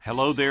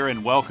Hello there,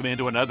 and welcome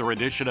into another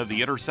edition of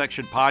the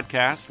Intersection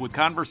Podcast with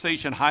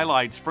conversation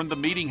highlights from the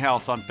Meeting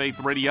House on Faith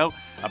Radio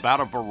about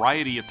a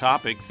variety of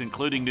topics,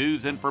 including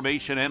news,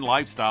 information, and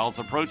lifestyles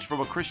approached from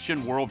a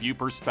Christian worldview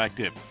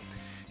perspective.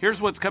 Here's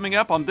what's coming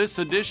up on this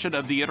edition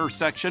of the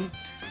Intersection.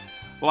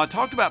 Well, I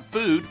talked about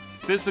food,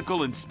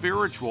 physical and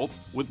spiritual,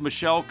 with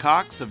Michelle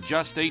Cox of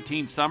Just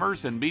 18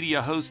 Summers and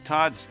media host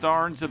Todd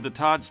Starnes of The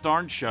Todd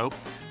Starnes Show.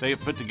 They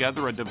have put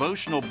together a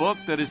devotional book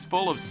that is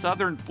full of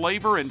Southern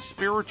flavor and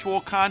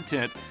spiritual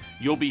content.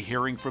 You'll be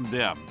hearing from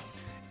them.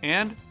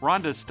 And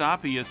Rhonda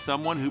Stoppe is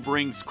someone who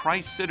brings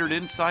Christ-centered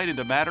insight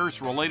into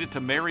matters related to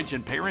marriage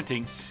and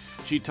parenting.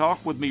 She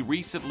talked with me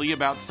recently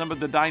about some of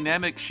the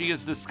dynamics she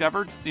has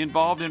discovered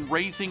involved in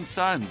raising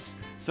sons.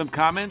 Some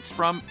comments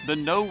from the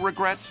No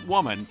Regrets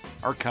Woman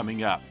are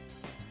coming up.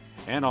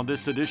 And on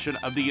this edition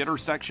of the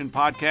Intersection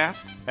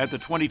Podcast, at the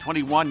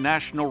 2021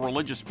 National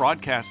Religious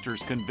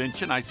Broadcasters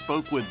Convention, I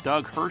spoke with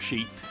Doug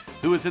Hershey,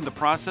 who is in the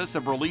process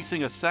of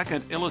releasing a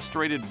second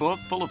illustrated book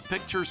full of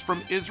pictures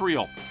from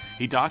Israel.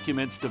 He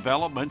documents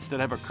developments that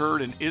have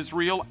occurred in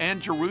Israel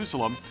and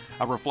Jerusalem,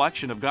 a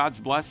reflection of God's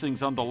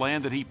blessings on the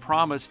land that He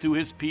promised to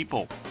His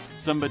people.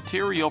 Some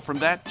material from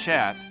that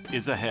chat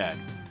is ahead.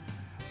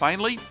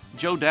 Finally,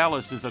 Joe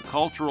Dallas is a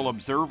cultural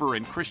observer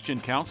and Christian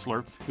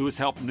counselor who has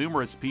helped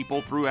numerous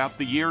people throughout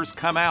the years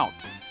come out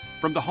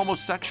from the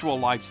homosexual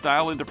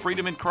lifestyle into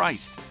freedom in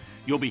Christ.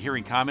 You'll be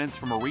hearing comments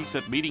from a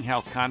recent Meeting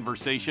House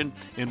conversation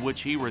in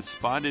which he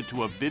responded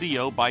to a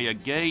video by a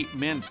gay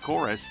men's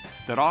chorus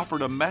that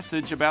offered a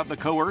message about the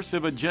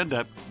coercive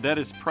agenda that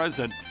is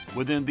present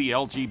within the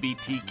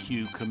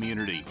LGBTQ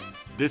community.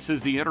 This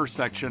is The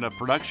Intersection, a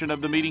production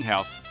of the Meeting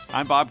House.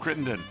 I'm Bob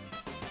Crittenden.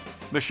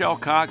 Michelle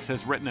Cox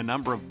has written a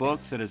number of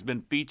books and has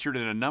been featured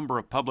in a number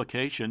of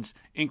publications,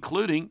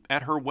 including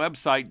at her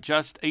website,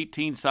 Just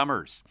 18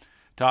 Summers.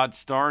 Todd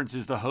Starnes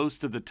is the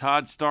host of The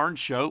Todd Starnes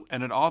Show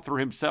and an author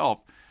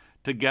himself.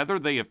 Together,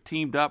 they have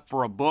teamed up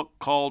for a book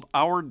called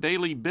Our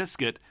Daily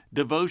Biscuit,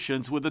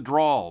 Devotions with a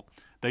Drawl.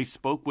 They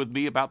spoke with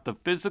me about the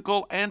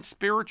physical and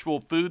spiritual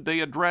food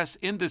they address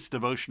in this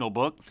devotional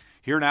book.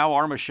 Here now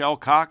are Michelle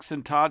Cox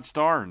and Todd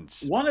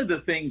Starnes. One of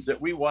the things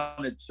that we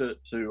wanted to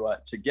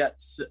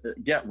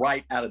get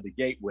right out of the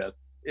gate with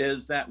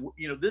is that,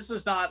 you know, this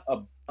is not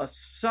a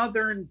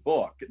Southern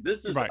book.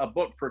 This is a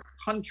book for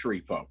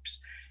country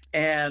folks.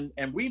 And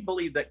we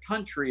believe that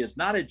country is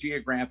not a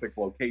geographic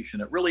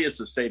location. It really is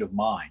a state of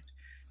mind.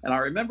 And I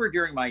remember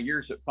during my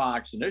years at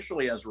Fox,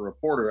 initially as a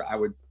reporter,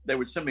 they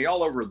would send me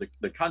all over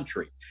the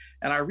country.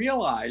 And I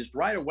realized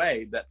right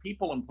away that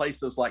people in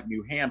places like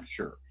New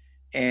Hampshire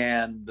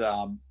and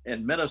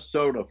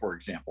Minnesota, for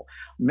example,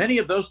 many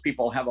of those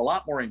people have a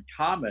lot more in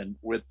common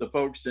with the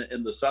folks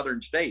in the southern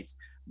states.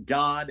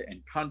 God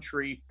and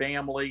country,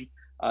 family,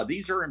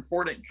 these are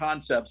important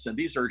concepts, and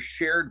these are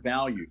shared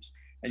values.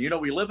 And, you know,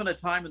 we live in a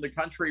time in the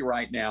country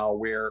right now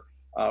where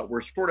we're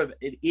sort of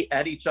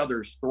at each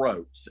other's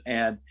throats.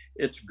 And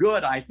it's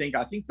good, I think.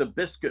 I think the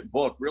Biscuit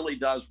book really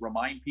does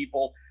remind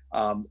people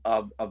of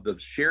the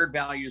shared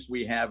values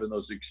we have and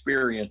those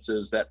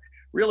experiences that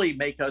really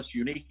make us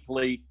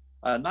uniquely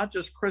not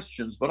just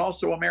Christians, but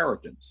also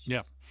Americans.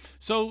 Yeah.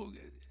 So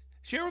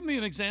share with me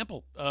an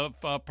example of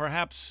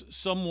perhaps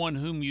someone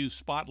whom you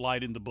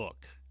spotlight in the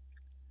book.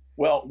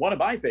 Well, one of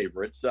my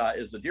favorites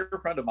is a dear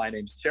friend of mine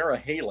named Sarah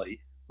Haley,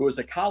 who is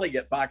a colleague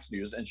at Fox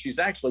News, and she's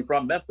actually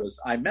from Memphis.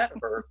 I met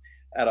her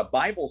at a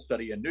Bible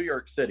study in New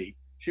York City.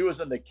 She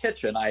was in the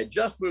kitchen. I had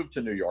just moved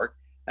to New York,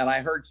 and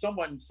I heard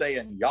someone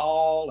saying,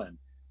 y'all, and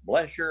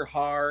bless your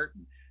heart.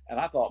 And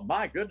I thought,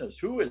 my goodness,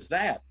 who is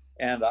that?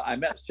 And I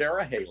met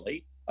Sarah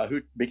Haley,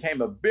 who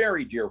became a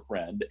very dear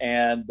friend.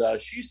 And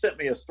she sent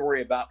me a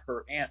story about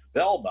her Aunt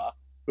Velma,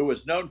 who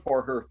was known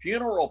for her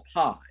funeral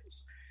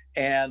pies.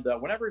 And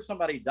whenever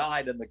somebody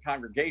died in the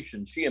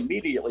congregation, she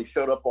immediately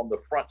showed up on the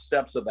front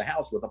steps of the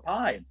house with a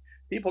pie. And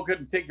people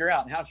couldn't figure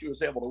out how she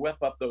was able to whip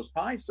up those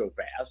pies so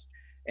fast.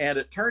 And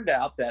it turned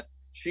out that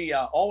she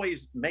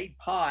always made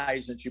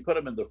pies and she put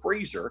them in the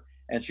freezer,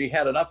 and she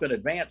had enough in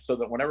advance so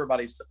that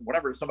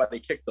whenever somebody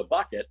kicked the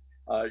bucket,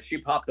 she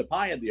popped a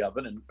pie in the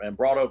oven and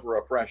brought over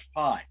a fresh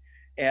pie.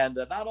 And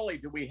not only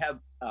do we have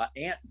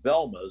Aunt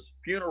Velma's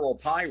funeral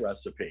pie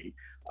recipe,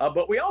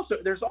 but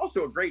there's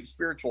also a great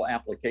spiritual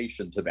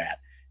application to that.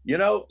 You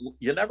know,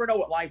 you never know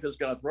what life is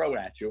going to throw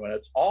at you, and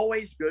it's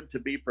always good to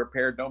be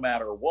prepared no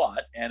matter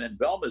what. And in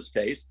Velma's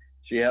case,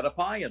 she had a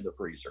pie in the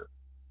freezer.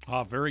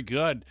 Oh, very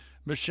good.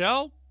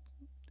 Michelle,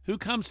 who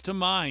comes to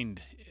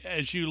mind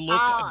as you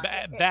look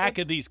back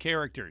at these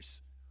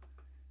characters?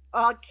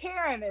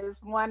 Karen is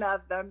one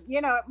of them. You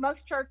know,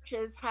 most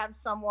churches have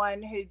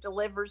someone who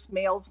delivers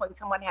meals when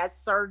someone has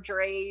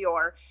surgery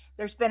or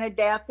there's been a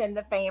death in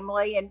the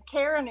family. And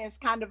Karen is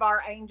kind of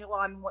our angel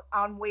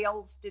on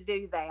wheels to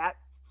do that.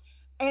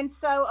 And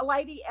so a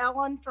lady,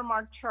 Ellen, from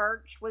our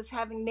church was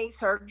having knee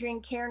surgery,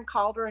 and Karen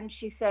called her and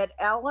she said,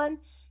 Ellen,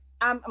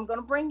 I'm going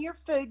to bring your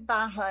food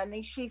by,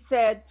 honey. She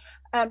said,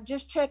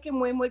 just checking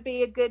when would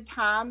be a good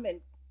time.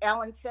 And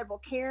Ellen said, well,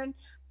 Karen,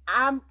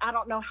 I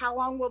don't know how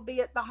long we'll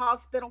be at the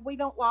hospital. We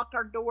don't lock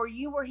our door.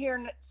 You were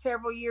here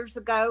several years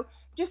ago.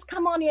 Just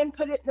come on in,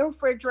 put it in the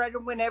refrigerator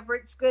whenever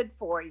it's good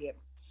for you.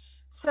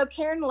 So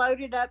Karen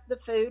loaded up the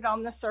food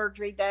on the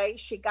surgery day.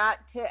 She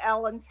got to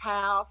Ellen's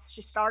house.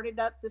 She started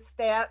up the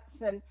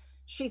steps, and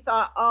she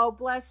thought, oh,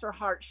 bless her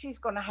heart, she's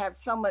going to have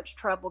so much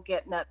trouble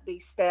getting up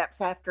these steps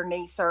after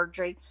knee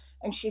surgery.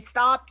 And she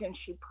stopped and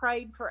she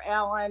prayed for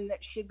Ellen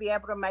that she'd be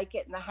able to make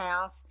it in the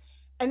house.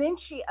 And then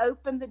she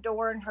opened the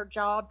door and her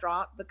jaw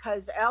dropped,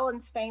 because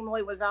Ellen's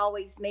family was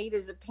always neat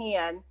as a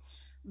pin,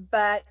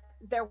 but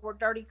there were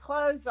dirty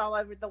clothes all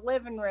over the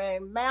living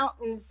room,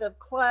 mountains of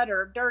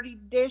clutter, dirty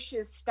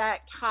dishes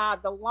stacked high.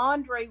 The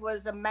laundry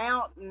was a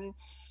mountain.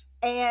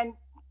 And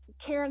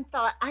Karen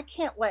thought, I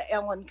can't let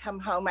Ellen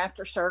come home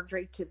after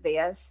surgery to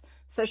this.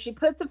 So she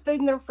put the food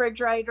in the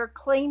refrigerator,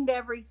 cleaned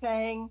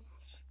everything,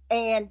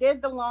 and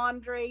did the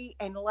laundry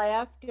and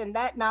left. And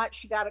that night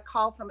she got a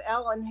call from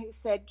Ellen who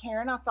said,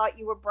 Karen, I thought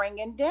you were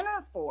bringing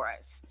dinner for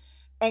us.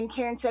 And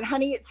Karen said,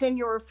 honey, it's in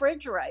your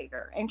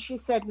refrigerator. And she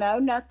said, no,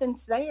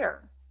 nothing's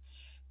there.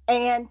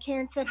 And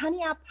Karen said,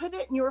 honey, I put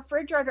it in your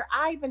refrigerator.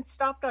 I even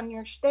stopped on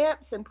your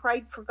steps and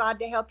prayed for God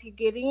to help you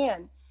get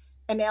in.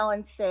 And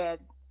Ellen said,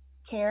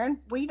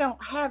 Karen, we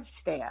don't have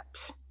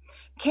steps.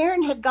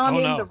 Karen had gone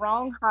in the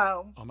wrong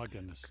home. Oh, my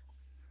goodness.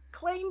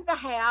 Cleaned the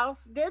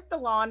house, did the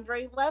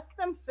laundry, left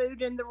them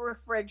food in the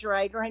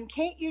refrigerator. And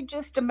can't you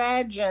just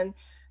imagine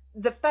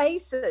the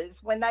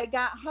faces when they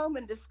got home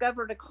and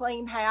discovered a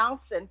clean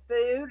house and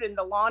food and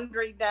the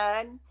laundry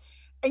done?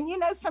 And, you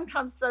know,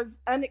 sometimes those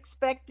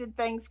unexpected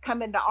things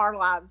come into our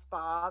lives,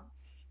 Bob,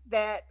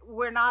 that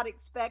we're not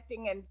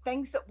expecting, and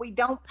things that we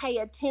don't pay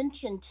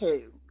attention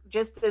to,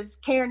 just as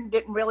Karen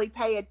didn't really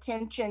pay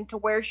attention to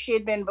where she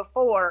had been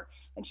before,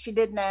 and she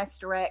didn't ask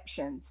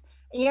directions.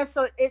 And, yeah,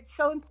 so it's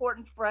so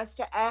important for us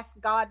to ask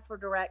God for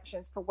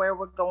directions for where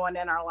we're going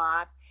in our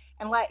life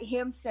and let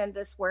him send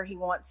us where he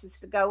wants us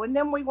to go. And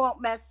then we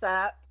won't mess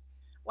up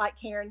like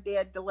Karen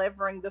did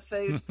delivering the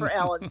food for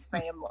Ellen's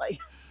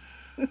family.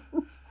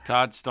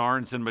 Todd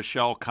Starnes and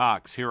Michelle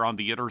Cox here on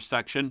The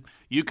Intersection.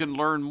 You can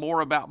learn more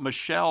about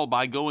Michelle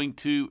by going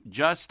to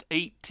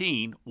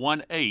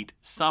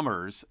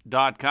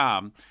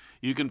just1818summers.com.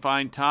 You can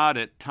find Todd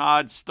at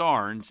Todd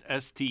Starnes,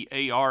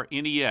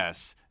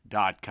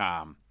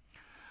 STARNES.com.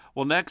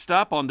 Well, next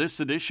up on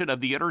this edition of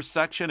The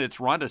Intersection, it's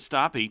Rhonda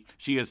Stoppe.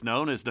 She is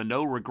known as the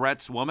No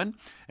Regrets Woman,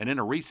 and in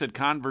a recent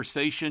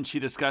conversation, she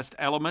discussed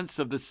elements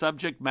of the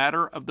subject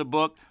matter of the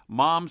book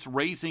Moms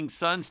Raising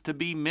Sons to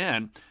Be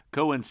Men,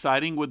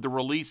 coinciding with the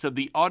release of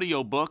the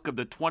audiobook of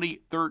the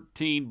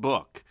 2013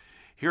 book.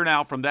 Here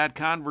now from that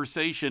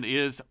conversation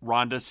is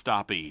Rhonda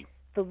Stoppe.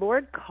 The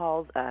Lord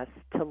calls us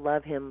to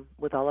love him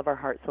with all of our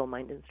heart, soul,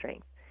 mind, and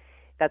strength.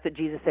 That's what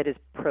Jesus said is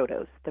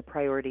protos, the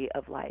priority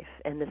of life.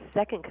 And the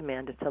second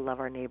command is to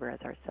love our neighbor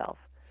as ourselves.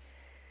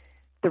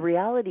 The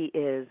reality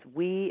is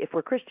if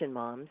we're Christian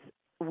moms,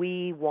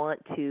 we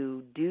want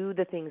to do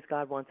the things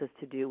God wants us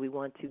to do. We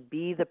want to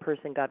be the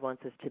person God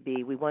wants us to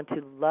be. We want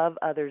to love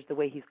others the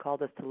way he's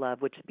called us to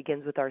love, which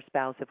begins with our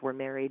spouse if we're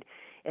married,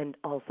 and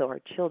also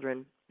our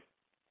children.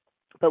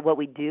 But what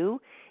we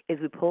do is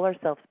we pull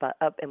ourselves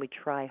up and we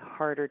try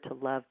harder to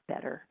love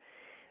better.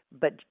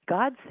 But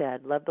God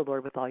said, love the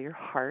Lord with all your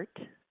heart,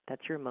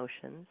 that's your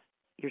emotions,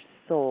 your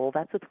soul,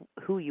 that's with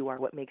who you are,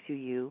 what makes you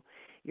you,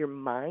 your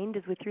mind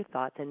is with your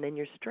thoughts, and then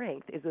your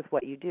strength is with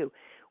what you do.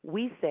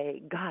 We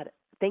say, God,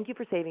 thank you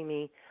for saving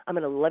me. I'm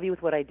going to love you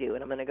with what I do,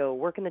 and I'm going to go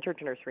work in the church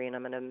nursery, and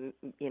I'm going to,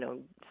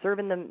 serve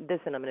in them this,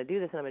 and I'm going to do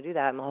this, and I'm going to do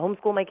that. I'm going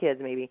to homeschool my kids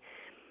maybe.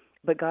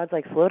 But God's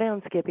like, slow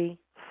down, Skippy.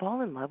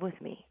 Fall in love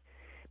with me.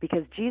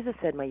 Because Jesus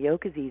said, my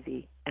yoke is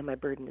easy and my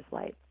burden is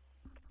light.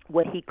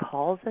 What he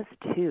calls us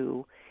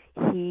to,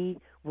 he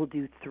will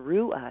do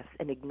through us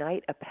and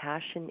ignite a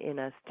passion in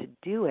us to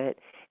do it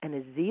and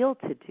a zeal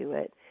to do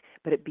it.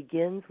 But it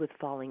begins with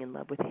falling in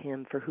love with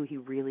him for who he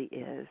really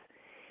is.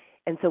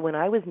 And so when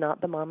I was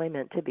not the mom I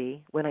meant to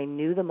be, when I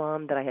knew the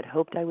mom that I had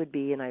hoped I would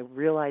be and I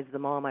realized the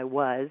mom I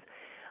was,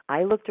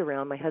 I looked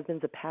around. My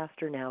husband's a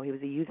pastor now. He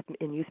was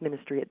in youth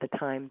ministry at the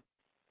time.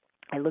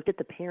 I looked at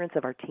the parents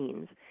of our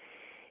teens.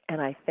 And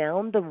I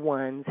found the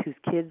ones whose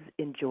kids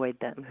enjoyed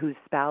them, whose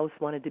spouse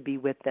wanted to be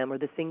with them, or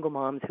the single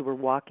moms who were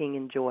walking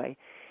in joy.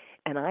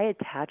 And I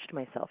attached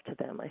myself to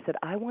them. I said,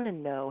 I want to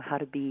know how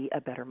to be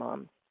a better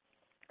mom.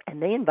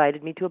 And they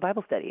invited me to a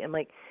Bible study. I'm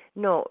like,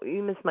 no,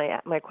 you missed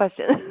my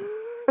question.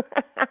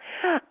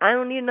 I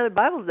don't need another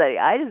Bible study.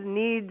 I just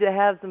need to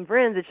have some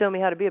friends that show me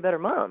how to be a better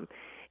mom.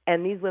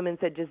 And these women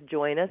said, just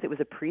join us. It was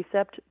a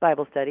precept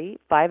Bible study,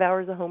 5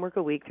 hours of homework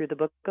a week through the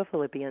book of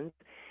Philippians.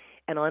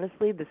 And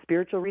honestly, the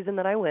spiritual reason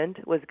that I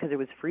went was because it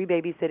was free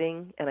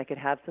babysitting and I could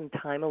have some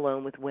time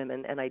alone with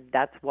women, and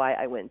that's why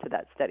I went to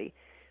that study.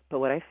 But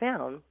what I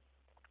found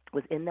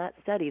was in that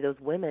study, those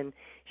women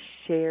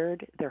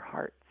shared their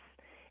hearts,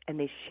 and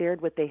they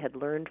shared what they had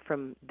learned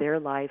from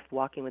their life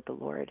walking with the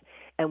Lord.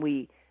 And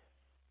we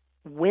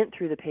went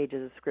through the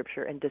pages of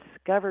Scripture and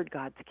discovered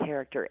God's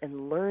character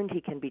and learned he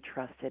can be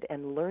trusted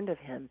and learned of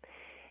him.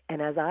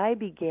 And as I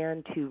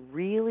began to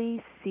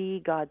really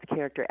see God's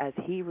character as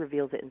he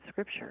reveals it in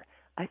Scripture,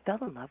 I fell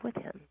in love with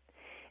him.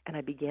 And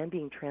I began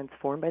being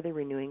transformed by the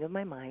renewing of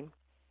my mind.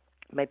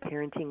 My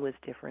parenting was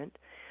different.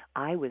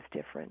 I was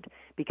different,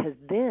 because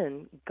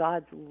then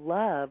God's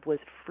love was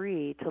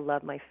free to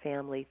love my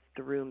family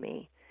through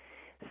me.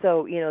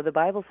 So, the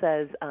Bible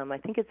says, I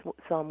think it's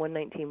Psalm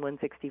 119,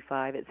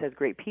 165, it says,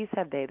 "Great peace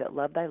have they that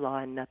love thy law,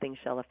 and nothing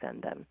shall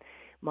offend them."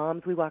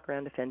 Moms, we walk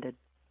around offended.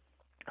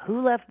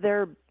 Who left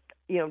their,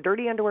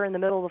 dirty underwear in the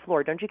middle of the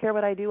floor? Don't you care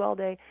what I do all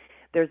day?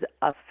 There's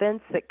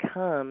offense that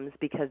comes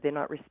because they're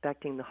not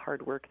respecting the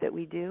hard work that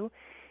we do.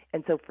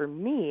 And so for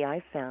me,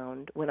 I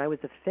found when I was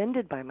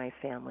offended by my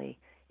family,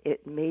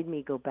 it made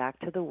me go back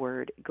to the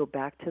Word, go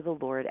back to the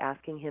Lord,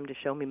 asking him to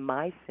show me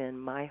my sin,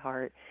 my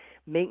heart,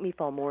 make me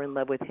fall more in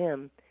love with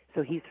him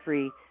so he's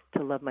free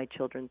to love my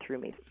children through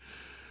me.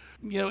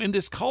 In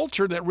this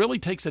culture that really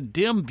takes a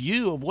dim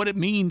view of what it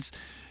means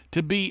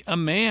to be a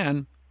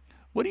man,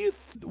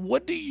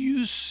 what do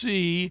you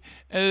see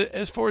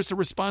as far as the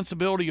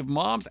responsibility of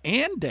moms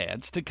and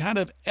dads to kind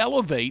of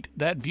elevate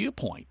that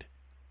viewpoint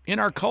in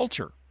our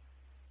culture?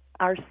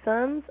 Our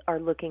sons are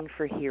looking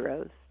for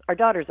heroes. Our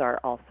daughters are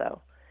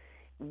also.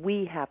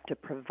 We have to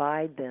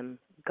provide them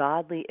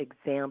godly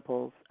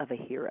examples of a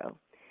hero.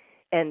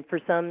 And for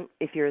some,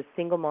 if you're a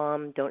single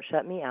mom, don't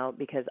shut me out,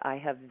 because I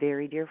have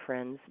very dear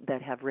friends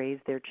that have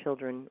raised their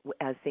children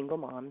as single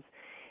moms,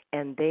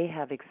 and they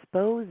have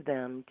exposed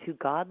them to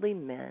godly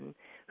men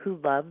who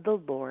love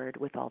the Lord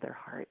with all their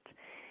heart.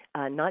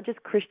 Not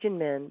just Christian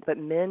men, but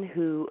men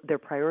who their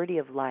priority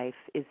of life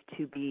is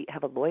to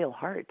have a loyal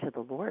heart to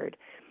the Lord.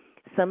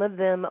 Some of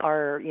them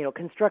are,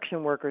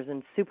 construction workers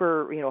and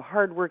super,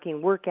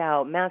 hardworking,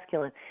 workout,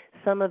 masculine.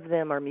 Some of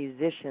them are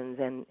musicians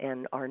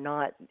and are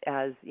not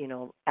as,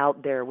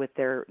 out there with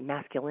their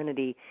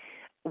masculinity.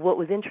 What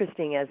was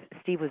interesting, as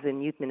Steve was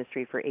in youth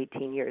ministry for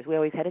 18 years, we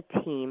always had a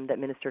team that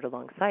ministered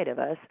alongside of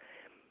us.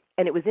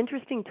 And it was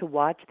interesting to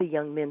watch the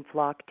young men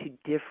flock to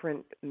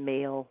different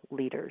male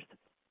leaders.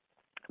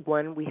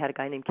 One, we had a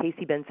guy named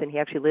Casey Benson.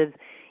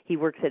 He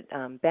works at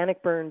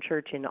Bannockburn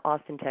Church in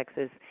Austin,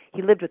 Texas.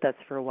 He lived with us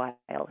for a while.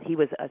 He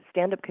was a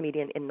stand-up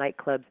comedian in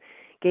nightclubs,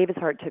 gave his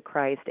heart to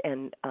Christ,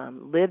 and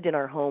lived in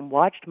our home,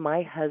 watched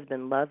my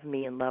husband love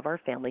me and love our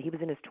family. He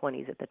was in his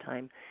 20s at the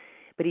time.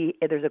 But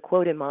there's a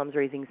quote in Moms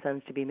Raising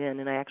Sons to Be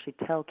Men, and I actually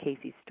tell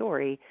Casey's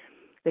story,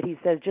 that he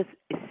says, just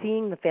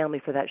seeing the family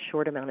for that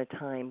short amount of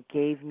time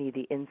gave me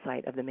the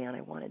insight of the man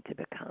I wanted to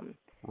become.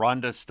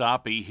 Rhonda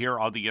Stoppe here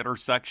on The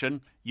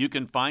Intersection. You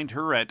can find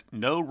her at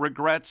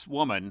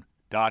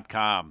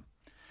noregretswoman.com.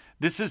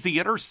 This is The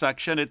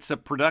Intersection. It's a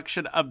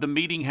production of The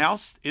Meeting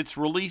House. It's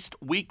released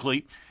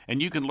weekly,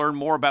 and you can learn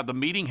more about the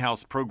Meeting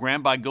House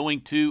program by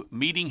going to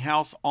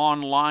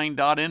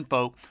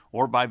meetinghouseonline.info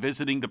or by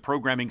visiting the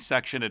programming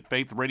section at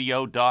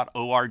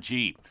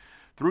faithradio.org.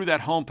 Through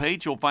that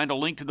homepage, you'll find a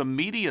link to the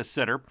Media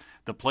Center,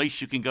 the place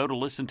you can go to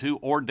listen to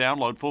or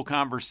download full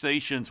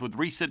conversations with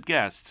recent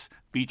guests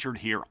featured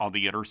here on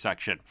The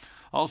Intersection.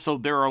 Also,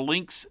 there are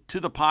links to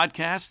the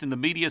podcast in the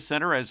Media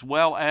Center as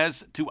well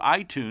as to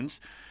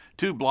iTunes.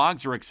 2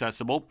 blogs are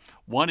accessible.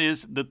 One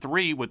is The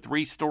Three, with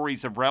 3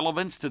 stories of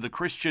relevance to the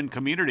Christian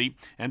community,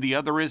 and the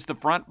other is The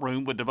Front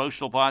Room, with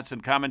devotional thoughts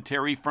and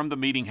commentary from the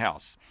Meeting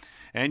House.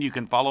 And you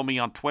can follow me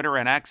on Twitter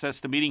and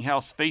access the Meeting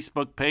House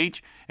Facebook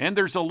page. And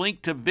there's a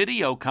link to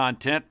video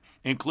content,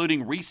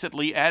 including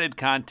recently added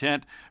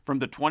content from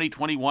the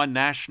 2021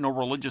 National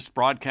Religious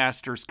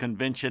Broadcasters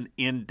Convention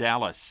in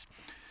Dallas.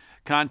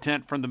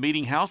 Content from the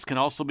Meeting House can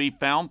also be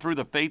found through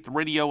the Faith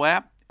Radio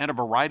app and a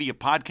variety of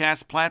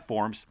podcast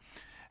platforms: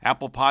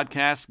 Apple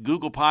Podcasts,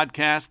 Google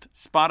Podcasts,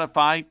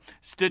 Spotify,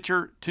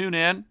 Stitcher,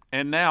 TuneIn,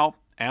 and now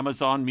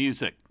Amazon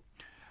Music.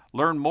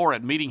 Learn more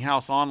at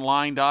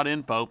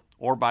meetinghouseonline.info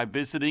or by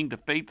visiting the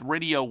Faith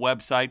Radio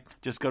website.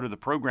 Just go to the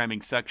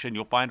programming section.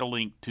 You'll find a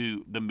link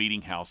to the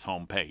Meeting House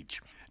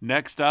homepage.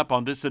 Next up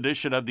on this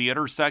edition of The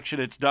Intersection,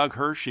 it's Doug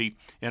Hershey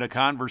in a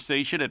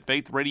conversation at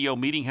Faith Radio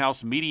Meeting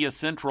House Media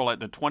Central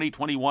at the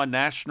 2021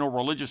 National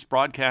Religious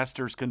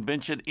Broadcasters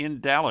Convention in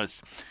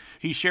Dallas.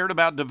 He shared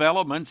about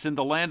developments in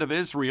the land of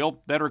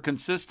Israel that are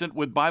consistent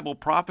with Bible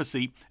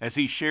prophecy, as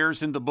he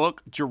shares in the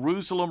book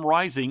Jerusalem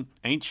Rising,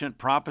 Ancient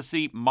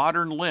Prophecy,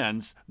 Modern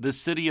Lens, The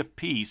City of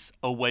Peace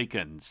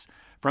Awakens.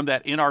 From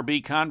that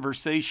NRB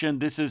conversation,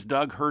 this is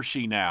Doug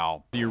Hershey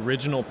now. The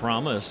original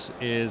promise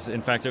is,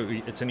 in fact,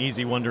 it's an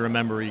easy one to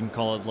remember. You can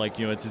call it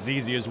it's as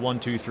easy as 1,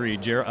 2, 3.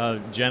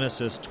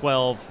 Genesis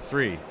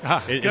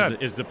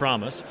 12:3 is the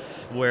promise,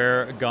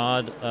 where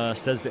God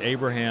says to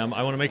Abraham,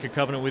 I want to make a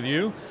covenant with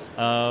you.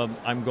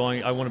 I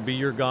want to be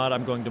your God.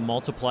 I'm going to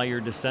multiply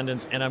your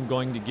descendants, and I'm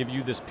going to give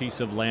you this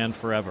piece of land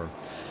forever.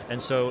 And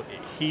so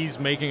he's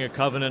making a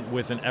covenant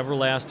with an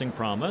everlasting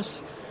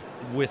promise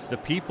with the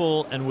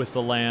people and with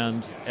the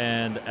land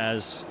and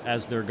as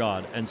their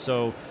God. And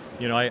so,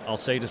 I'll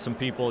say to some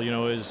people,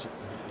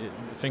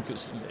 think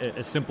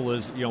as simple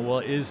as, well,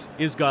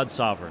 is God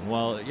sovereign?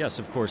 Well, yes,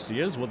 of course he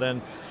is. Well,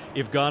 then,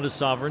 if God is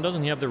sovereign,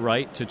 doesn't he have the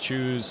right to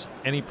choose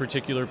any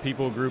particular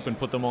people group and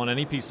put them on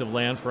any piece of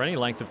land for any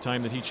length of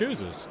time that he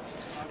chooses?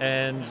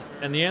 And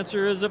the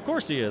answer is, of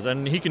course he is.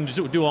 And he can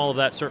do all of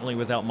that, certainly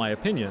without my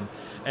opinion.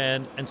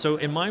 And so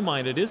in my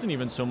mind, it isn't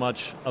even so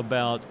much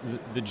about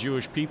the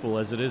Jewish people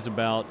as it is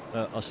about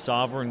a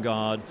sovereign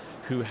God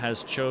who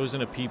has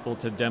chosen a people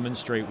to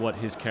demonstrate what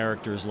his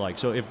character is like.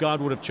 So if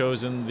God would have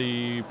chosen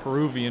the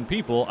Peruvian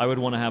people, I would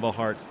want to have a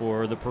heart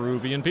for the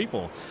Peruvian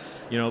people,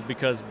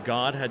 because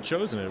God had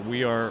chosen it.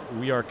 We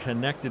are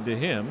connected to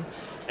him,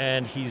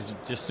 and he's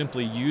just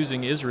simply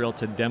using Israel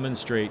to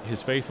demonstrate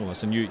his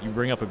faithfulness. And you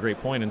bring up a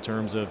great point in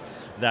terms of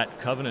that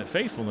covenant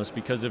faithfulness,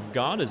 because if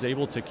God is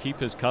able to keep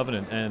his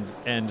covenant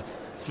and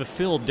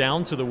fulfill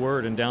down to the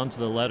word and down to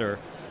the letter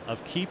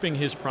of keeping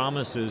his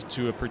promises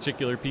to a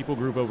particular people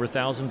group over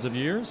thousands of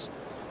years,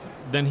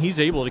 then he's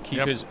able to keep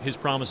his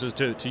promises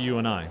to you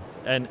and I.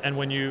 And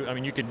when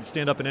you could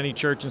stand up in any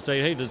church and say,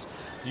 hey, do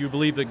you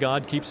believe that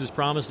God keeps his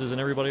promises? And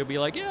everybody will be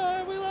like,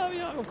 yeah, we love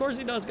you. Of course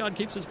he does. God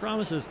keeps his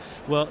promises.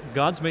 Well,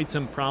 God's made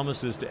some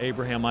promises to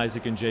Abraham,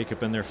 Isaac, and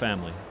Jacob and their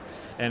family.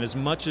 And as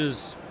much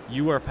as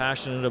you are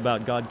passionate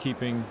about God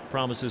keeping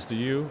promises to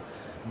you,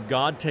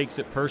 God takes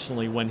it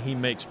personally when he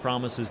makes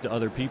promises to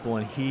other people,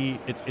 and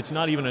it's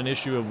not even an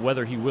issue of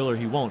whether he will or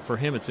he won't. For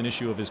him, it's an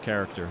issue of his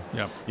character.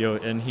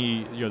 Yep. And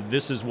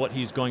this is what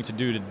he's going to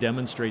do to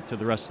demonstrate to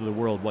the rest of the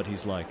world what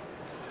he's like.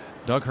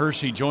 Doug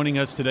Hershey joining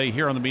us today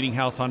here on the Meeting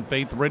House on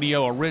Faith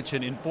Radio, a rich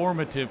and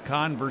informative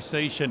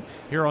conversation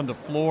here on the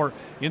floor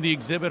in the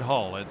exhibit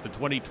hall at the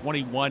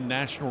 2021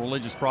 National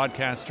Religious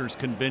Broadcasters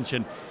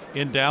Convention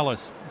in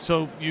Dallas.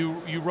 So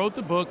you wrote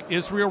the book,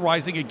 Israel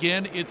Rising.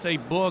 Again, it's a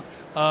book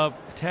of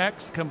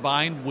text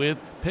combined with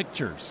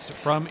pictures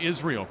from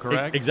Israel,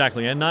 correct?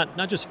 Exactly, and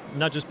not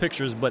just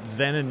pictures, but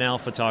then and now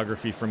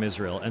photography from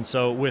Israel. And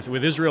so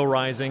with Israel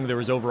Rising, there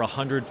was over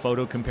 100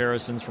 photo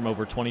comparisons from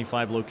over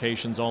 25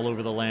 locations all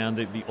over the land.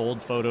 The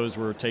old photos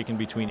were taken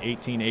between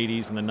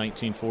 1880s and the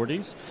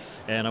 1940s,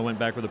 and I went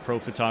back with a pro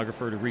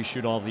photographer to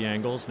reshoot all of the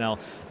angles. Now,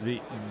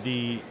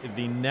 the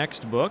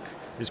next book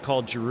is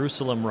called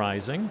Jerusalem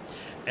Rising,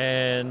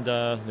 and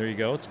there you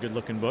go. It's a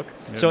good-looking book.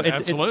 Yeah, so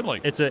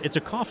absolutely, it's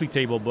a coffee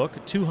table book,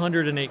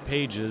 208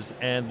 pages,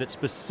 and that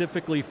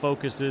specifically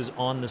focuses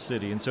on the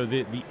city. And so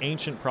the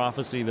ancient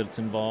prophecy that's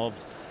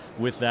involved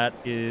with that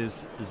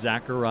is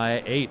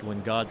Zechariah 8,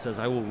 when God says,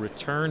 I will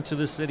return to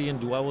the city and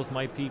dwell with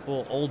my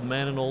people. Old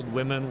men and old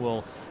women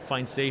will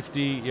find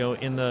safety,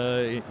 in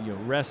the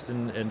rest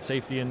and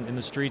safety in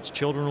the streets.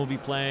 Children will be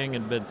playing,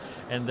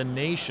 and the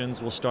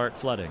nations will start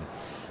flooding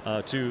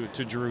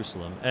to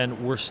Jerusalem.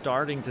 And we're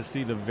starting to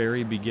see the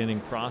very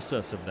beginning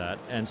process of that.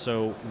 And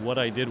so what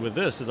I did with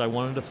this is I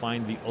wanted to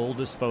find the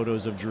oldest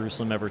photos of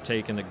Jerusalem ever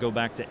taken that go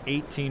back to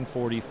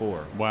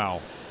 1844.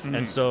 Wow. Mm-hmm.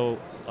 And so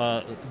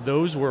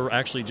those were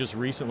actually just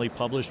recently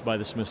published by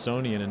the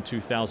Smithsonian in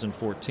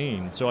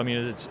 2014. So,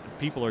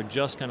 people are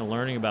just kind of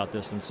learning about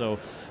this. And so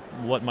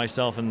what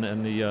myself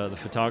and the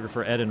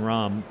photographer Ed and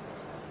Ram,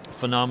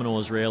 phenomenal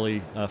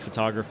Israeli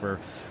photographer,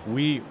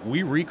 we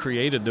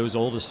recreated those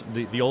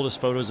the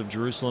oldest photos of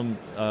Jerusalem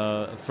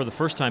for the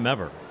first time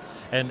ever.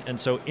 And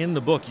so in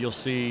the book, you'll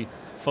see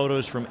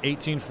photos from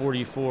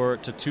 1844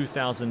 to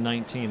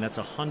 2019. That's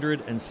a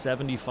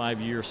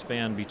 175-year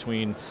span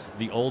between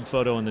the old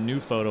photo and the new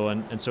photo.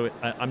 And so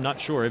I'm not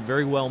sure. It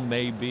very well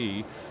may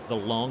be the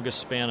longest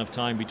span of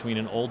time between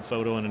an old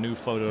photo and a new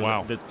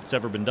photo that's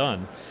ever been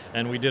done.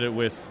 And we did it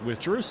with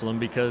Jerusalem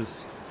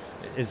because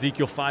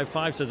Ezekiel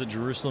 5:5 says that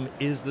Jerusalem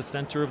is the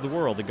center of the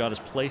world, that God has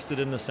placed it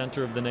in the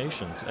center of the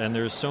nations. And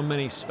there's so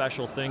many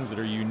special things that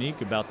are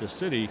unique about this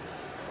city.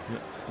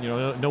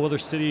 No other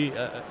city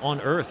on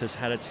earth has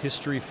had its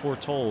history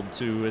foretold,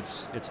 to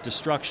its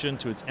destruction,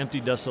 to its empty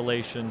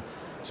desolation,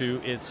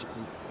 to its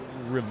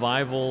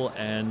revival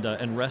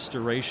and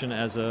restoration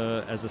as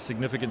a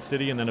significant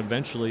city, and then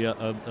eventually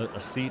a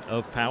seat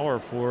of power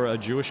for a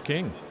Jewish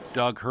king.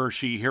 Doug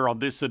Hershey here on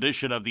this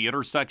edition of The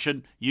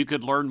Intersection. You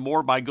could learn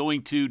more by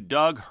going to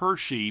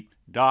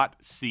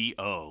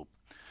doughershey.co.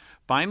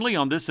 Finally,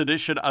 on this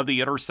edition of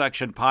the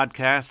Intersection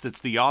podcast, it's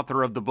the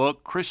author of the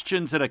book,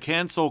 Christians in a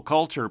Cancel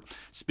Culture,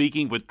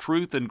 Speaking with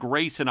Truth and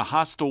Grace in a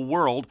Hostile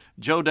World,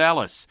 Joe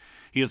Dallas.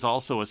 He is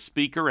also a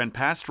speaker and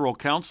pastoral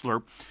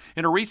counselor.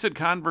 In a recent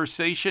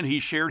conversation, he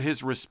shared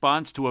his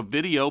response to a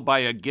video by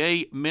a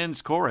gay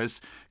men's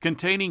chorus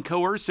containing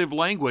coercive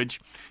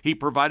language. He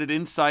provided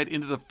insight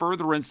into the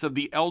furtherance of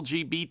the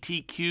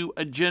LGBTQ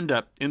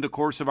agenda in the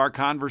course of our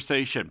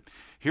conversation.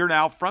 Here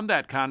now from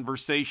that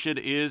conversation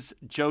is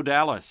Joe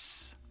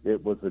Dallas.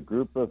 It was a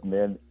group of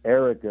men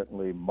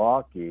arrogantly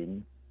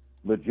mocking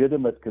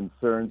legitimate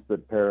concerns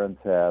that parents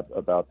have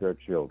about their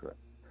children,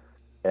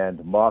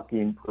 and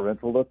mocking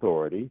parental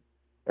authority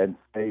and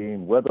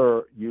saying,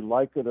 whether you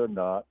like it or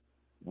not,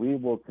 we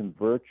will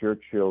convert your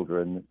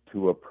children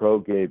to a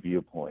pro-gay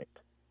viewpoint.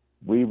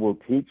 We will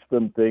teach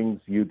them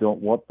things you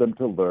don't want them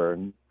to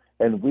learn,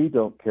 and we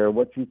don't care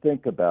what you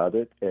think about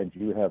it, and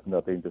you have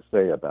nothing to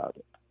say about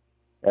it.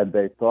 And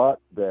they thought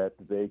that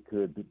they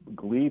could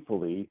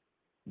gleefully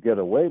get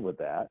away with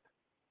that.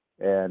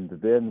 And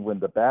then when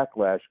the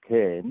backlash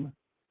came,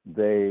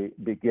 they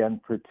began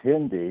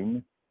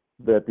pretending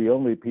that the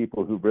only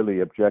people who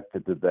really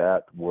objected to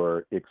that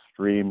were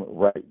extreme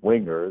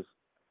right-wingers.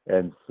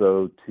 And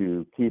so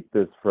to keep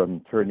this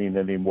from turning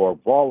any more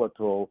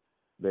volatile,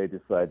 they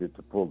decided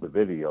to pull the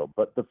video.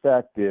 But the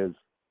fact is,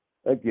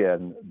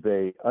 again,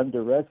 they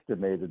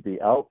underestimated the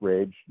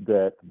outrage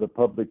that the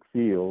public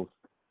feels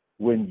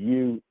when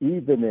you,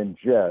 even in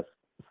jest,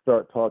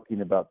 start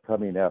talking about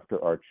coming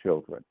after our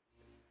children.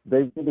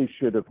 They really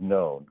should have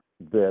known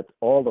that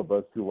all of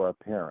us who are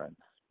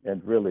parents,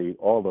 and really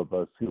all of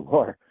us who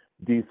are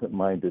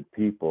decent-minded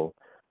people,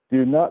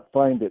 do not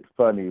find it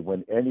funny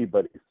when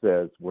anybody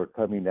says we're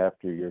coming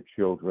after your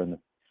children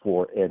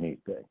for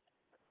anything.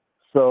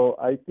 So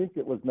I think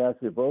it was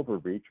massive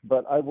overreach,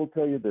 but I will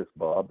tell you this,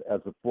 Bob,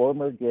 as a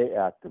former gay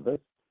activist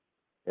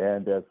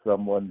and as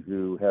someone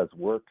who has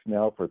worked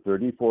now for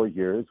 34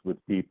 years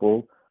with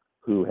people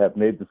who have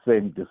made the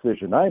same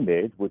decision I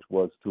made, which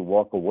was to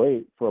walk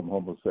away from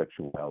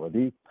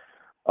homosexuality,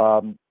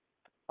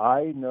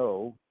 I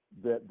know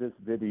that this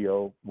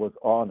video was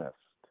honest.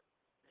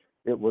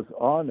 It was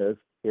honest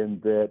in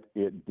that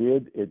it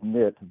did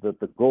admit that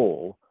the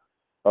goal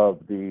of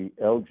the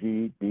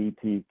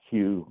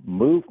LGBTQ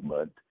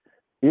movement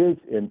is,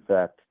 in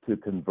fact, to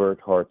convert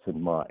hearts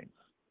and minds.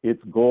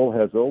 Its goal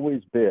has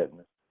always been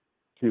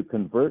to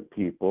convert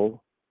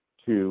people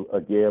to a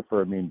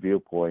gay-affirming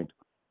viewpoint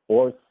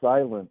or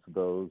silence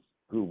those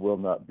who will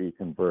not be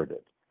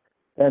converted.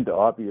 And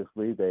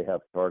obviously, they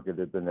have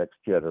targeted the next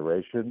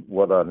generation.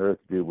 What on earth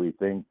do we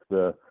think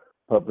the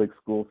public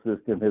school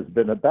system has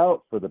been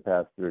about for the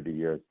past 30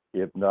 years,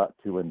 if not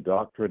to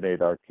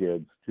indoctrinate our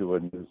kids to a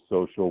new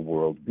social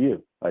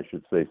worldview? I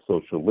should say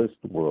socialist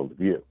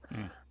worldview.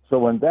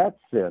 So in that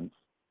sense,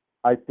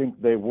 I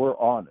think they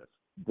were honest.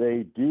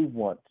 They do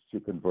want to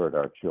convert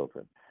our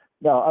children.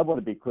 Now, I want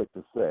to be quick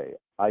to say,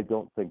 I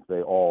don't think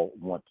they all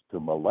want to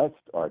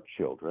molest our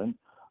children.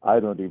 I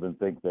don't even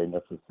think they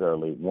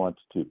necessarily want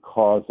to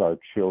cause our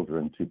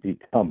children to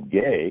become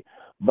gay,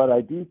 but I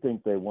do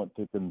think they want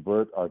to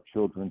convert our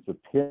children's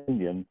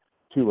opinion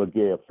to a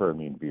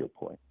gay-affirming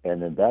viewpoint.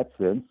 And in that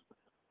sense,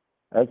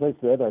 as I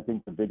said, I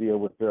think the video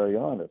was very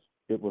honest.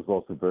 It was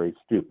also very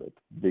stupid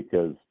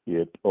because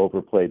it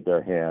overplayed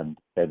their hand,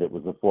 and it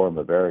was a form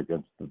of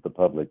arrogance that the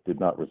public did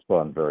not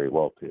respond very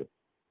well to.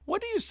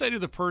 What do you say to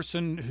the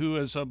person who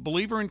is a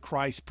believer in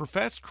Christ,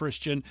 professed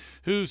Christian,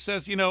 who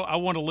says, you know, I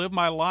want to live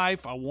my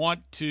life, I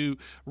want to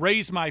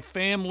raise my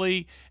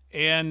family,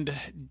 and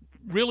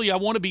really I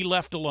want to be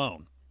left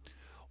alone?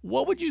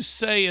 What would you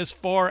say as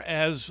far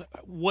as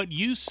what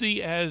you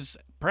see as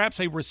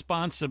perhaps a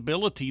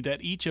responsibility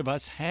that each of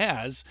us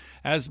has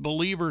as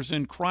believers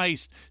in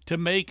Christ to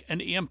make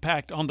an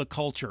impact on the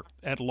culture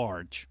at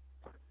large?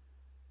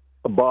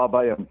 Bob,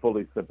 I am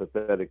fully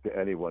sympathetic to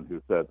anyone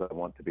who says I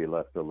want to be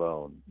left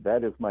alone.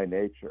 That is my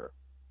nature.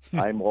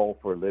 I'm all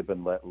for live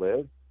and let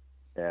live.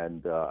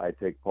 And I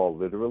take Paul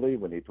literally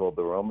when he told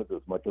the Romans,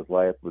 as much as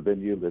lieth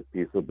within you, live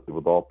peaceably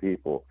with all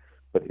people.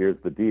 But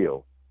here's the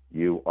deal.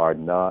 You are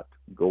not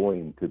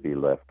going to be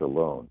left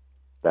alone.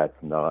 That's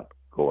not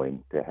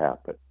going to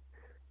happen.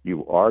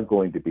 You are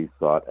going to be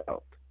sought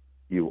out.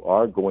 You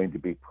are going to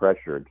be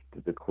pressured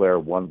to declare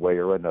one way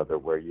or another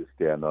where you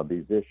stand on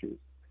these issues.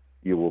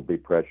 You will be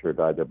pressured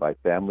either by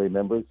family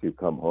members who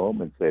come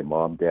home and say,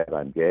 Mom, Dad,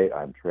 I'm gay,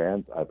 I'm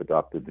trans, I've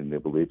adopted a new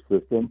belief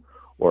system,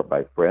 or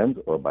by friends,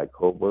 or by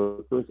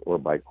coworkers, or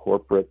by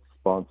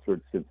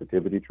corporate-sponsored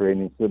sensitivity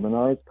training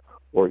seminars,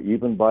 or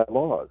even by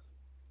laws.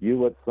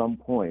 You at some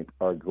point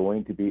are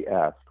going to be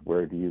asked,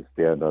 where do you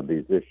stand on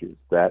these issues?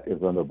 That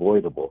is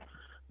unavoidable.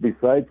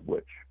 Besides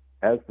which,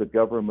 as the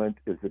government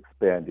is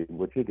expanding,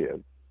 which it is,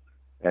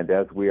 and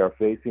as we are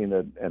facing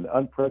an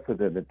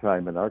unprecedented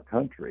time in our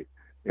country,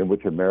 in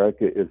which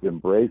America is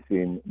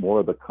embracing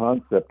more of the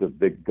concept of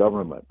big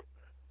government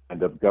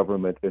and of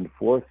government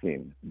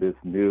enforcing this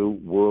new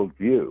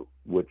worldview,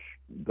 which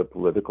the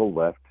political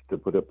left, to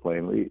put it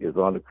plainly, is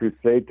on a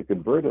crusade to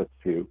convert us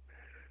to,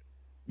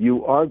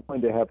 you are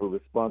going to have a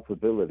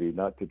responsibility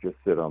not to just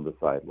sit on the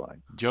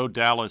sideline. Joe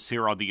Dallas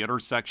here on The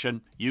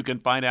Intersection. You can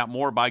find out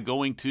more by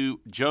going to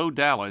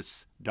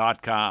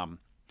joedallas.com.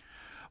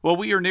 Well,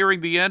 we are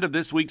nearing the end of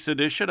this week's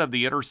edition of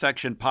the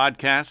Intersection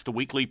Podcast, a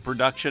weekly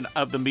production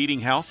of the Meeting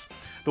House.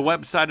 The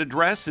website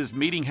address is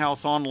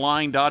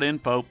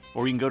meetinghouseonline.info,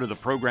 or you can go to the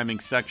programming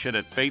section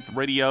at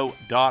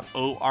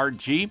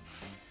faithradio.org.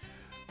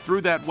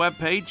 Through that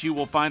webpage, you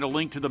will find a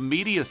link to the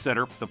Media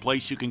Center, the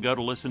place you can go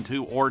to listen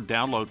to or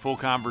download full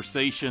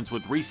conversations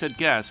with recent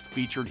guests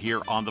featured here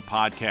on the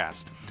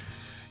podcast.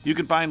 You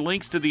can find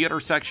links to the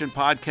Intersection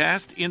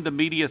Podcast in the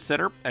Media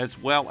Center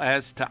as well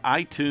as to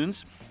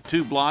iTunes.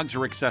 2 blogs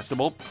are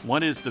accessible.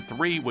 One is The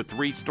Three, with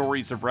 3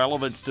 stories of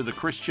relevance to the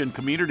Christian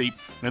community,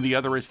 and the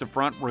other is The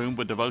Front Room,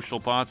 with devotional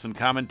thoughts and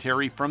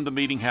commentary from the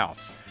Meeting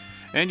House.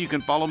 And you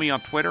can follow me on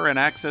Twitter and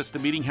access the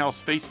Meeting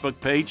House Facebook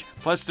page.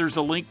 Plus, there's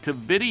a link to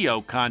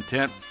video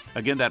content.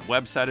 Again, that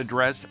website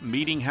address,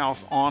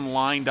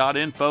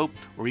 meetinghouseonline.info,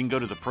 or you can go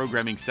to the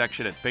programming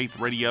section at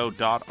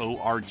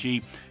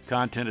faithradio.org.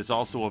 Content is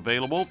also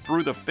available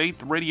through the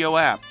Faith Radio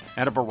app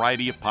and a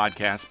variety of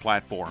podcast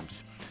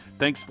platforms.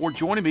 Thanks for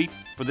joining me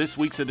for this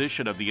week's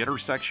edition of the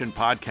Intersection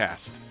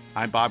Podcast.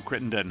 I'm Bob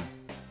Crittenden.